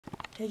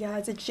Hey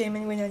guys, it's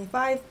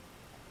jailbreak95,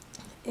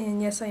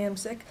 and yes, I am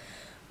sick,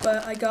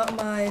 but I got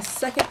my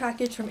second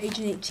package from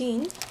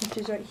Agent18, which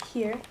is right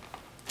here,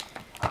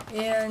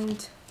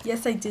 and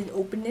yes, I did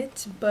open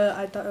it, but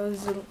I thought it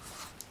was the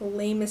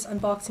lamest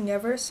unboxing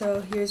ever,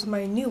 so here's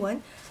my new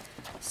one.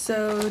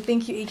 So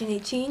thank you,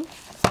 Agent18.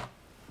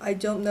 I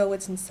don't know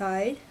what's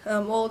inside.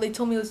 Well, they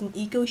told me it was an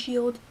eco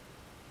shield,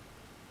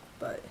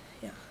 but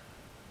yeah,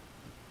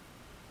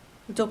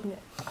 let's open it.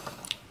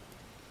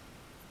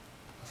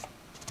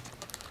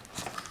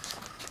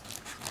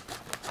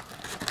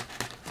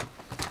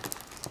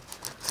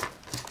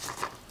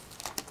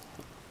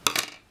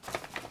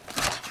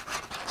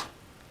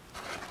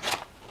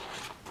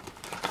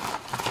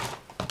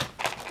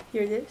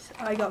 Here it is.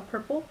 I got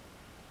purple,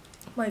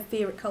 my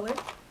favorite color.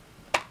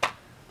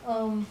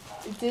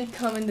 It did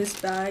come in this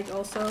bag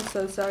also,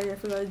 so sorry I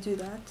forgot to do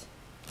that.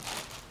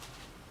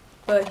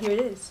 But here it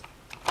is.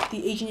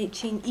 The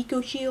Agent18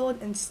 Eco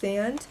Shield and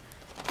stand.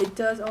 It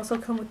does also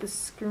come with the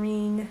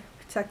screen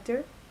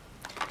protector.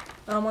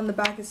 On the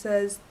back it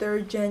says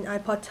 3rd Gen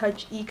iPod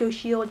Touch Eco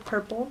Shield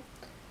purple.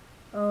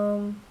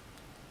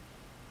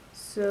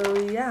 So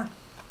yeah.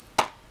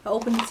 I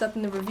opened this up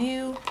in the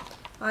review.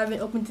 I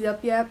haven't opened it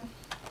up yet.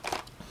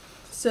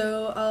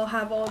 So I'll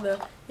have all the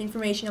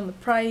information on the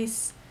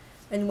price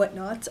and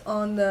whatnot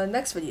on the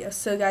next video.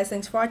 So guys,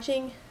 thanks for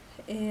watching,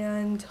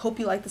 and hope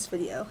you like this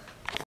video.